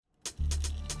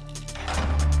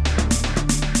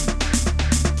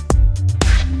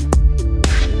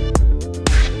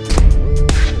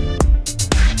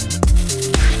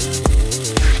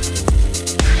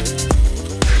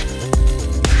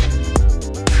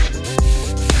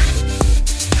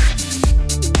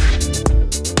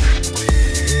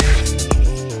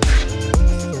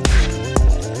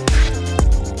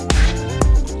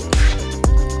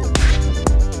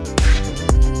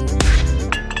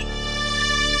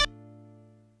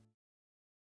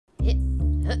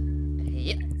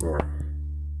So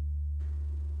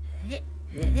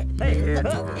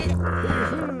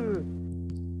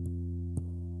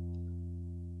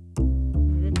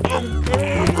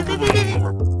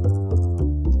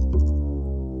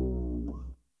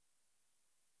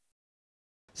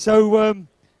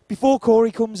before Corey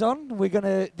comes on,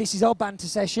 this is our banter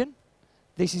session.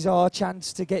 This is our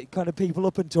chance to get kind of people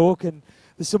up and talk, and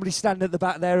there's somebody standing at the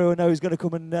back there who I know is going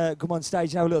to come on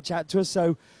stage and have a little chat to us.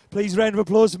 So please, round of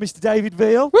applause for Mr. David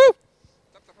Veal. Woo!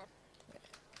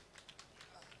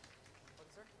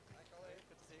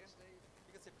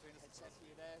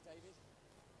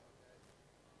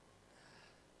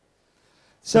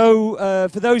 So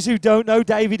for those who don't know,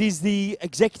 David is the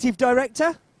Executive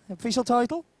Director, official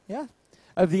title, yeah,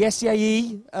 of the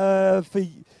SCAE for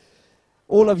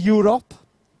all of Europe.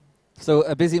 So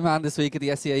a busy man this week at the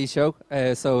SCAE show.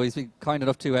 So he's been kind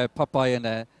enough to pop by and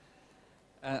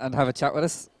have a chat with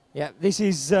us. Yeah, this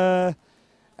is a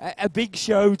big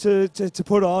show to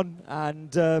put on,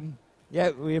 and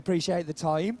yeah, we appreciate the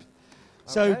time. Okay.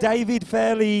 So David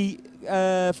fairly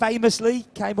famously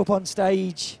came up on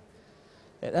stage.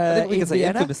 I think we can say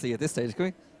Vienna. Infamously at this stage,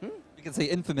 can we? We can say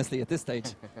infamously at this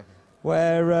stage.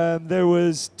 Where there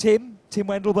was Tim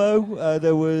Wendelboe,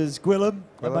 there was Gwilym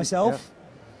and myself.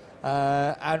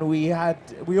 Yeah. And we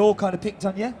all kind of picked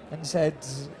on you and said,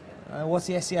 what's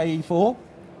the SCAE for?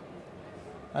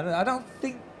 And I don't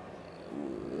think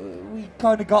we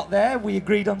kind of got there. We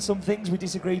agreed on some things, we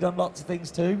disagreed on lots of things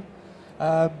too.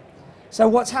 So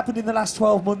what's happened in the last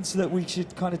 12 months that we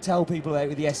should kind of tell people about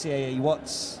with the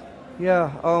SCAE?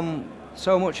 Yeah,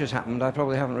 so much has happened, I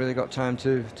probably haven't really got time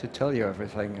to tell you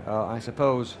everything, I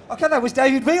suppose. Okay, that was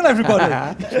David Veal, everybody.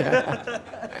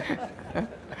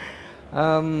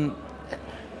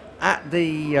 At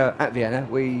Vienna,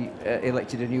 we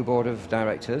elected a new board of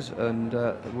directors, and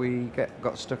we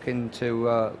got stuck into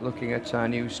looking at our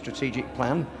new strategic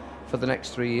plan for the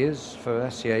next 3 years for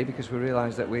SCA, because we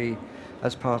realised that we,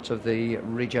 as part of the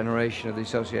regeneration of the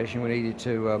association, we needed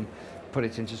to put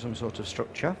it into some sort of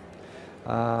structure.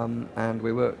 And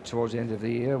we worked towards the end of the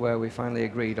year where we finally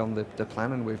agreed on the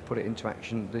plan, and we've put it into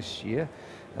action this year,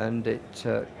 and it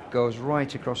goes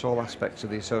right across all aspects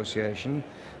of the association.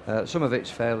 Some of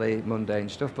it's fairly mundane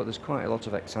stuff, but there's quite a lot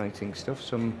of exciting stuff,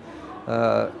 some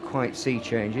quite sea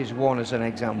changes. One as an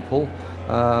example,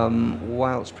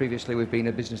 whilst previously we've been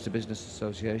a business-to-business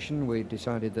association, we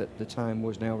decided that the time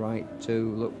was now right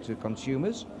to look to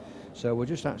consumers. So we're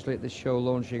just actually at this show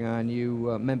launching our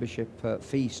new membership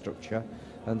fee structure,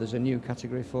 and there's a new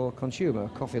category for consumer,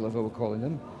 coffee lover we're calling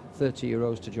them,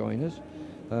 €30 to join us,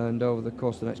 and over the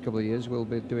course of the next couple of years we'll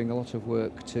be doing a lot of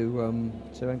work to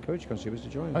encourage consumers to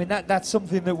join. I mean, that's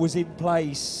something that was in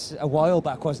place a while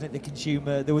back, wasn't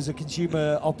it? There was a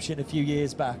consumer option a few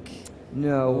years back.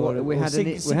 No, we had an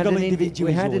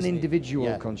individual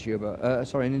Yeah. consumer,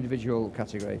 an individual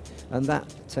category, and that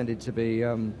tended to be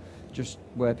just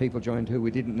where people joined who we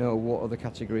didn't know what other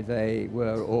category they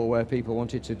were, or where people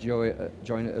wanted to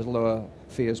join at as lower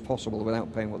fee as possible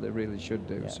without paying what they really should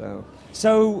do. Yeah.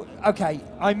 So, okay,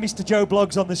 I'm Mr. Joe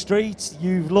Bloggs on the street.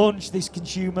 You've launched this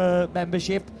consumer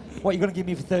membership. What are you going to give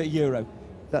me for €30?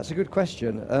 That's a good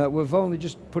question. We've only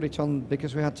just put it on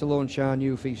because we had to launch our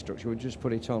new fee structure. We just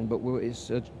put it on, but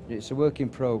it's a work in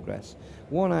progress.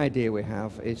 One idea we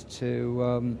have is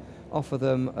to offer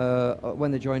them,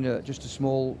 when they join, just a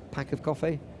small pack of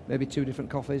coffee, maybe 2 different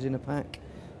coffees in a pack,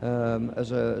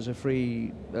 as a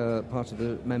free part of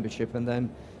the membership, and then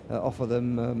offer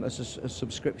them as a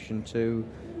subscription to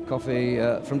coffee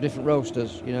from different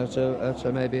roasters, so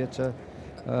maybe at a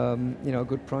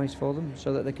good price for them,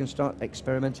 so that they can start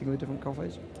experimenting with different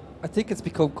coffees. I think it's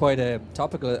become quite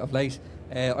topical of late.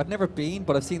 I've never been,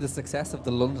 but I've seen the success of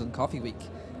the London Coffee Week,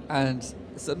 and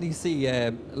suddenly you see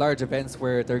large events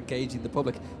where they're engaging the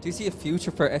public. Do you see a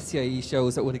future for SCAE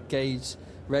shows that would engage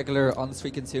regular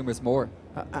on-the-street consumers more?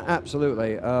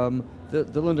 Absolutely.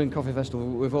 The London Coffee Festival,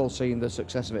 we've all seen the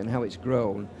success of it and how it's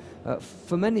grown.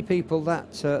 For many people,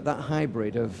 that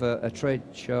hybrid of a trade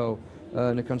show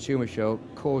and a consumer show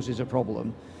causes a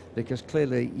problem, because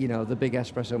clearly, the big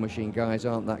espresso machine guys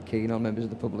aren't that keen on members of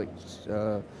the public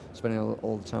spending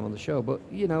all the time on the show. But,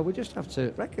 we just have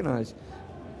to recognise,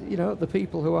 the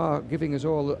people who are giving us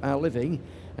all our living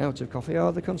out of coffee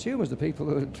are the consumers, the people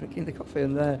who are drinking the coffee,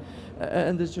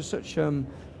 and there's just such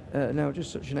now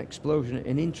just such an explosion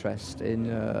in interest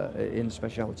in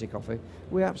specialty coffee.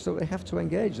 We absolutely have to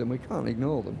engage them. We can't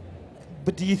ignore them.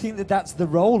 But do you think that that's the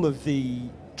role of the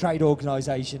trade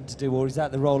organisation to do, or is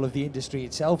that the role of the industry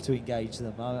itself to engage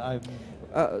them?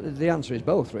 The answer is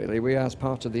both, really. We, as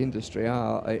part of the industry,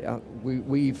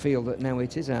 we feel that now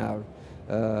it is our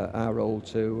our role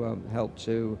to help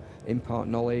to impart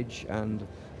knowledge and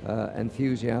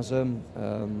enthusiasm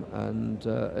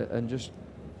and just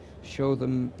show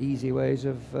them easy ways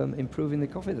of improving the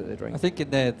coffee that they drink. I think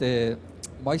in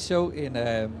my show in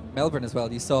Melbourne as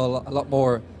well, you saw a lot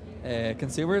more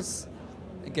consumers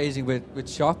engaging with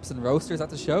shops and roasters at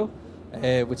the show,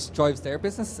 which drives their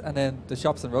business, and then the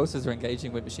shops and roasters are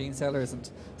engaging with machine sellers, and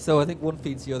so I think one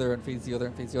feeds the other and feeds the other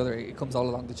and feeds the other. It comes all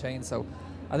along the chain. So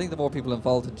I think the more people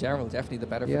involved in general, definitely the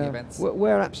better for the events.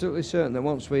 We're absolutely certain that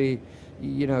once we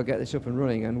get this up and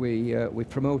running and we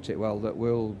promote it well, that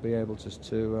we'll be able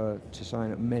to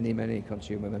sign up many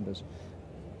consumer members.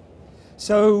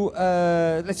 So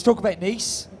let's talk about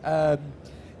Nice.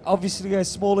 Obviously a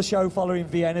smaller show following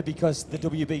Vienna because the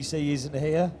WBC isn't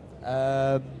here.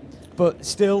 But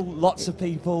still lots of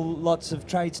people, lots of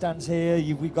trade stands here.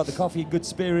 We've got the Coffee and Good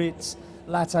Spirits,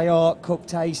 latte art, cup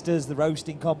tasters, the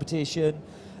roasting competition,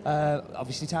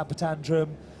 obviously Tamper Tantrum.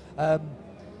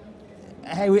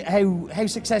 How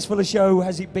successful a show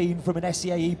has it been from an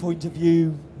SCAE point of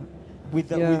view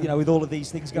with all of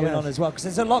these things going on as well? Because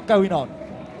there's a lot going on.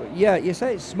 Yeah, you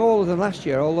say it's smaller than last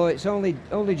year, although it's only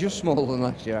just smaller than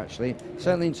last year actually.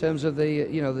 Certainly in terms of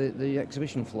the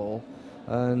exhibition floor.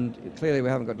 And clearly we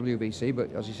haven't got WBC,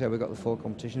 but as you said, we've got the 4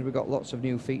 competitions. We've got lots of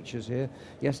new features here.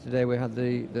 Yesterday we had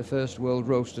the first World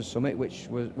Roasters Summit, which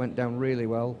went down really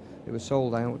well. It was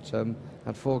sold out,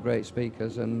 had 4 great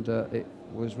speakers, and it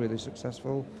was really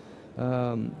successful.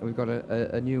 We've got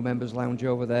a new members lounge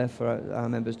over there for our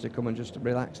members to come and just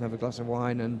relax and have a glass of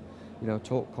wine and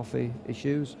talk coffee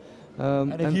issues.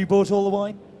 And have you bought all the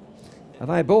wine? Have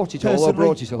I bought it all or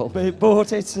brought it all?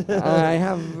 Bought it. I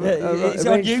have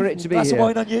arranged for it to be glass here.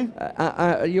 Glass of wine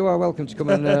on you? You are welcome to come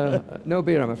and... no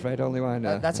beer, I'm afraid, only wine.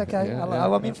 That's okay.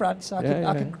 I'm in France. I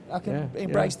can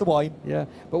embrace the wine. Yeah,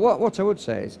 but what I would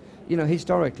say is,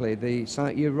 historically,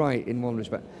 you're right in one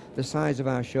respect. The size of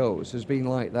our shows has been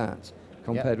like that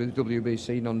compared with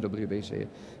WBC, non-WBC.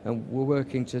 And we're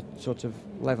working to sort of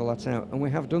level that out. And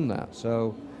we have done that.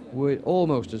 So we're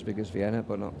almost as big as Vienna,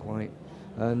 but not quite.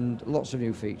 And lots of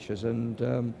new features, and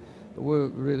we're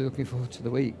really looking forward to the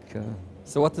week.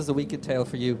 So what does the week entail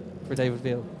for you, for David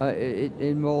Veal? It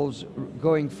involves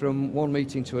going from one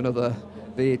meeting to another,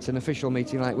 be it an official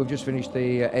meeting like we've just finished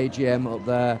the AGM up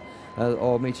there,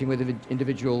 or meeting with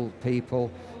individual people.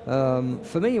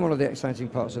 For me, one of the exciting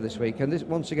parts of this week, and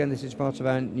once again this is part of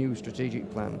our new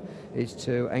strategic plan, is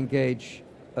to engage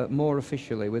more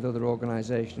officially with other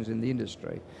organisations in the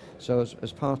industry. So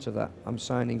as part of that, I'm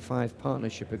signing 5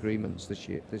 partnership agreements this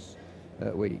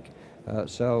week.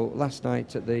 So last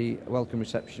night at the welcome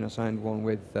reception, I signed one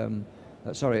with,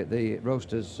 at the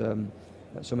Roasters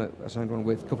Summit, I signed one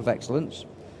with Cup of Excellence.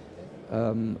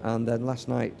 And then last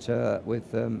night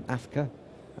with AFCA,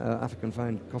 African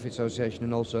Fine Coffee Association,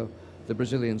 and also the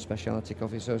Brazilian Specialty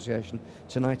Coffee Association.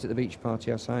 Tonight at the beach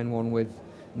party, I signed one with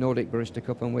Nordic Barista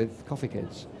Cup and with Coffee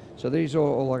Kids. So these are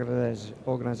all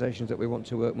organisations that we want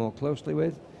to work more closely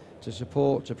with, to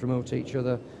support, to promote each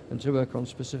other, and to work on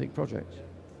specific projects.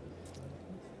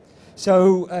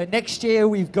 So next year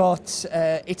we've got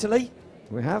Italy.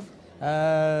 We have.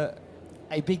 A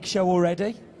big show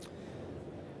already.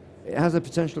 It has the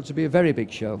potential to be a very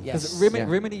big show. Yes.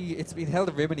 Rimini, it's been held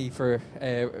at Rimini for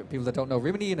people that don't know.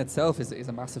 Rimini in itself is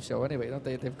a massive show anyway, don't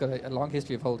they? They've got a long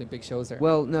history of holding big shows there.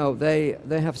 Well, no, they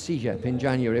have CEGEP in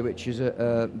January, which is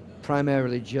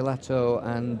primarily gelato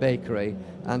and bakery,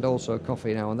 and also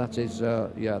coffee now, and that is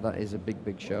a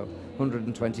big show.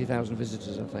 120,000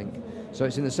 visitors, I think. So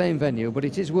it's in the same venue, but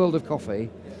it is World of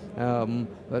Coffee,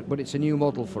 but it's a new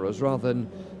model for us. Rather than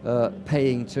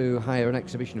paying to hire an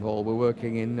exhibition hall, we're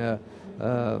working in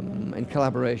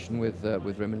collaboration with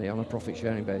Rimini on a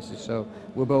profit-sharing basis. So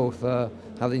we both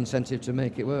have the incentive to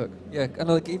make it work. Yeah,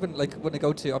 and even when I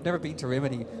go to, I've never been to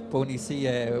Rimini, but when you see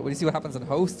what happens on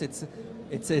Host, it's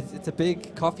a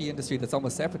big coffee industry that's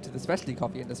almost separate to the specialty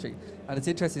coffee industry, and it's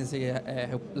interesting to see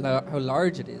how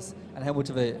large it is and how much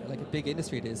of a big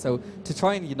industry it is. So to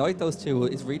try and unite those two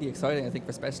is really exciting, I think,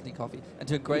 for specialty coffee, and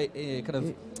to kind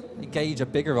of engage a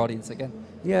bigger audience again.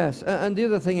 Yes, and the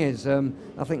other thing is,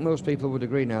 I think most people would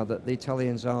agree now that the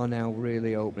Italians are now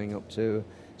really opening up to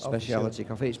specialty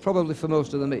coffee. It's probably for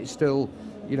most of them it's still,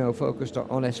 focused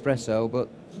on espresso, but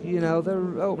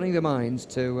they're opening their minds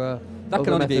to that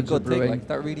can only be a good thing.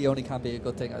 That really only can be a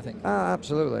good thing, I think.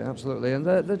 Absolutely, and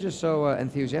they're just so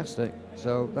enthusiastic.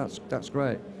 So that's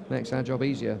great. Makes our job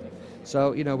easier.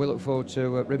 So we look forward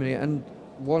to Rimini, and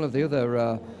one of the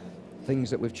other things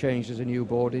that we've changed as a new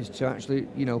board is to actually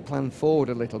plan forward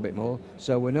a little bit more.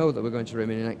 So we know that we're going to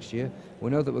Rimini next year.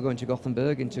 We know that we're going to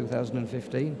Gothenburg in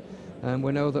 2015. And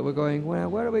we know that we're going, well,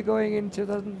 where are we going in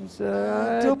 2000?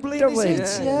 Dublin,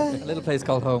 is it? Yeah. A little place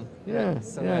called home. Yeah,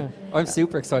 So yeah. I'm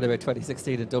super excited about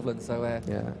 2016 in Dublin, so I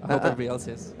hope everybody else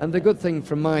is. And the good thing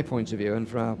from my point of view and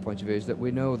from our point of view is that we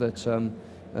know that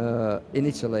in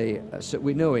Italy, so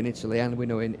we know in Italy and we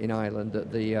know in Ireland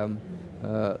that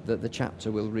the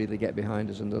chapter will really get behind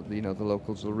us, and that the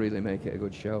locals will really make it a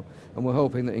good show. And we're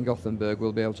hoping that in Gothenburg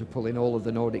we'll be able to pull in all of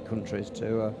the Nordic countries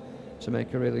to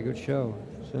make a really good show.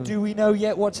 So. Do we know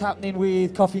yet what's happening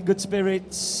with Coffee and Good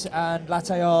Spirits and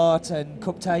Latte Art and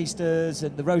Cup Tasters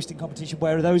and the roasting competition?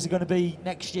 Where are those going to be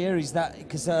next year? Is that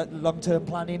because long-term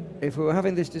planning? If we were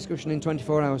having this discussion in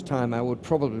 24 hours' time, I would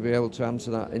probably be able to answer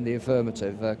that in the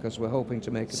affirmative, because we're hoping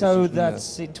to make a decision. So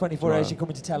that's in 24 hours you're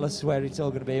coming to tell us where it's all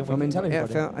going to be, and we can tell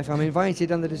everybody. If I'm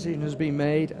invited and the decision has been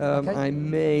made, Okay. I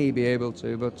may be able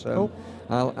to, but Cool.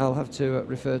 I'll have to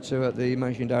refer to the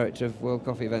Managing Director of World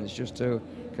Coffee Events, just to,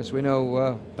 because we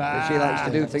know that she likes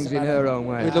to do things in her own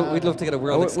way. We'd love to get a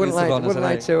world exclusive on it. Wouldn't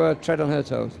like to tread on her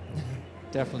toes.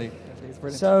 Definitely, it's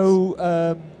brilliant.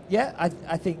 So,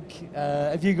 I think,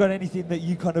 have you got anything that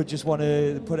you kind of just want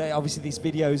to put out? Obviously, this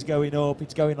video is going up,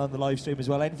 it's going on the live stream as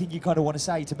well. Anything you kind of want to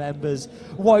say to members?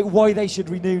 Why they should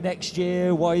renew next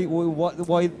year? What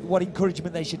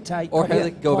encouragement they should take? Or how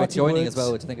they can go about joining as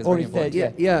well, which I think is very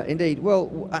important. Yeah, indeed. Well,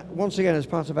 once again, as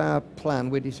part of our plan,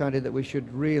 we decided that we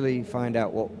should really find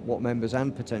out what members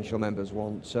and potential members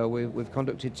want. So we've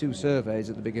conducted 2 surveys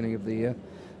at the beginning of the year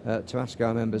to ask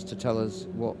our members to tell us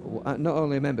what not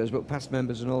only members, but past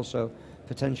members and also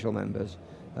potential members,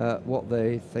 what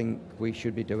they think we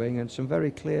should be doing. And some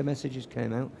very clear messages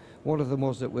came out. One of them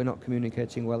was that we're not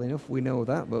communicating well enough. We know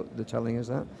that, but they're telling us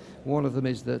that. One of them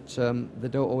is that they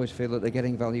don't always feel that they're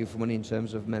getting value for money in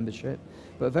terms of membership.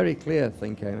 But a very clear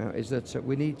thing came out is that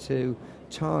we need to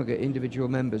target individual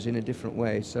members in a different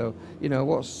way. So,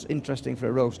 what's interesting for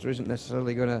a roaster isn't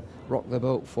necessarily going to rock the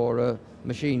boat for a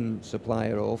machine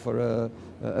supplier or for a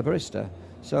barista.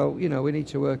 So, we need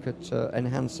to work at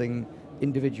enhancing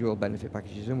individual benefit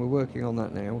packages, and we're working on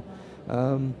that now.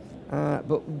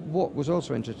 But what was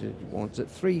also interesting was that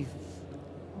 3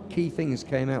 key things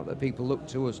came out that people look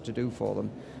to us to do for them.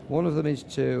 One of them is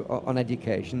on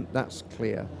education. That's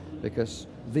clear, because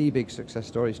the big success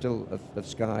story still of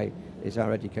Sky is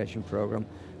our education program.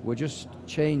 We're just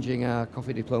changing our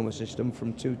coffee diploma system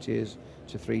from 2 tiers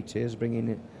to 3 tiers, bringing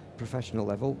it professional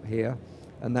level here,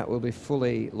 and that will be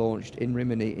fully launched in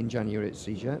Rimini in January at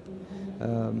CJEP.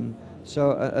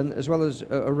 So, and as well as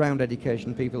around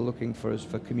education, people are looking for us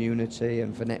for community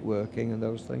and for networking and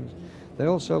those things. They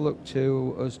also look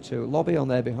to us to lobby on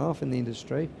their behalf in the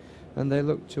industry, and they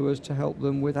look to us to help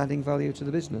them with adding value to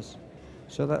the business.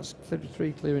 So that's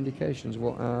 3 clear indications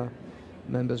what our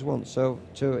members want. So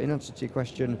in answer to your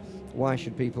question, why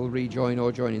should people rejoin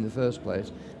or join in the first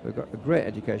place? We've got a great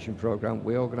education program.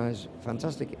 We organise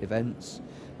fantastic events.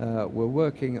 We're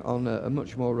working on a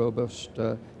much more robust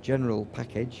general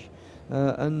package.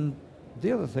 And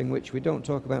the other thing which we don't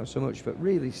talk about so much, but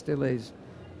really still is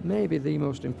maybe the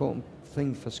most important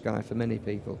thing for Sky for many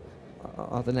people,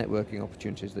 are the networking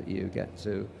opportunities that you get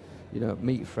to,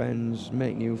 meet friends,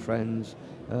 make new friends,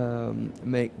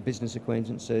 make business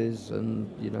acquaintances, and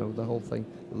the whole thing.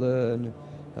 Learn,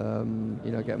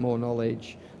 get more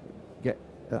knowledge, get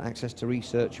access to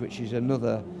research, which is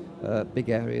another big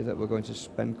area that we're going to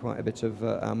spend quite a bit of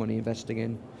our money investing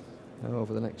in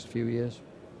over the next few years.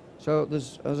 So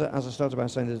there's, as I started by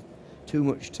saying, there's too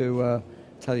much to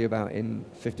tell you about in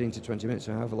 15 to 20 minutes,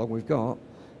 or however long we've got,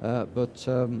 but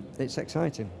it's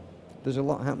exciting. There's a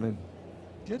lot happening.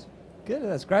 Good,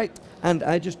 that's great. And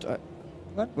I just,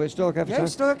 we're still okay for time?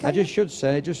 Still okay. I just should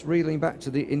say, just reeling back to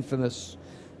the infamous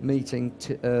meeting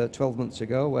 12 months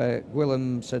ago, where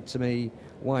Gwilym said to me,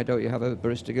 why don't you have a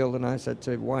barista guild? And I said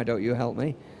to him, why don't you help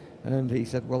me? And he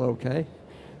said, well, okay.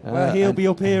 Well, he'll be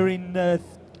up here in a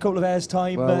couple of hours'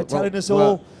 time telling us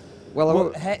all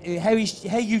how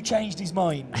you changed his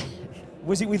mind.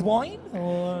 Was it with wine?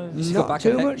 Or not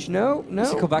too much, no. You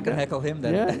should come back and heckle him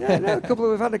then. Yeah,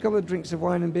 we've had a couple of drinks of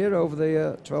wine and beer over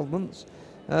the 12 months.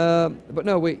 But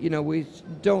no, we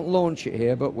don't launch it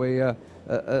here, but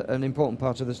an important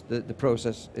part of the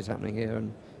process is happening here,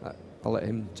 and I'll let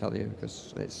him tell you,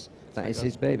 because that is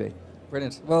his baby.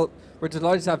 Brilliant. Well, we're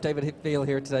delighted to have David Veale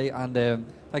here today, and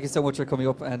thank you so much for coming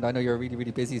up. And I know you're really,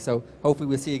 really busy, so hopefully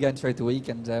we'll see you again throughout the week,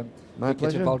 and my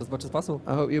pleasure. Get you involved as much as possible.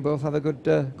 I hope you both have a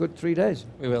good 3 days.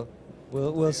 We will.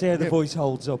 We'll see how the voice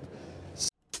holds up.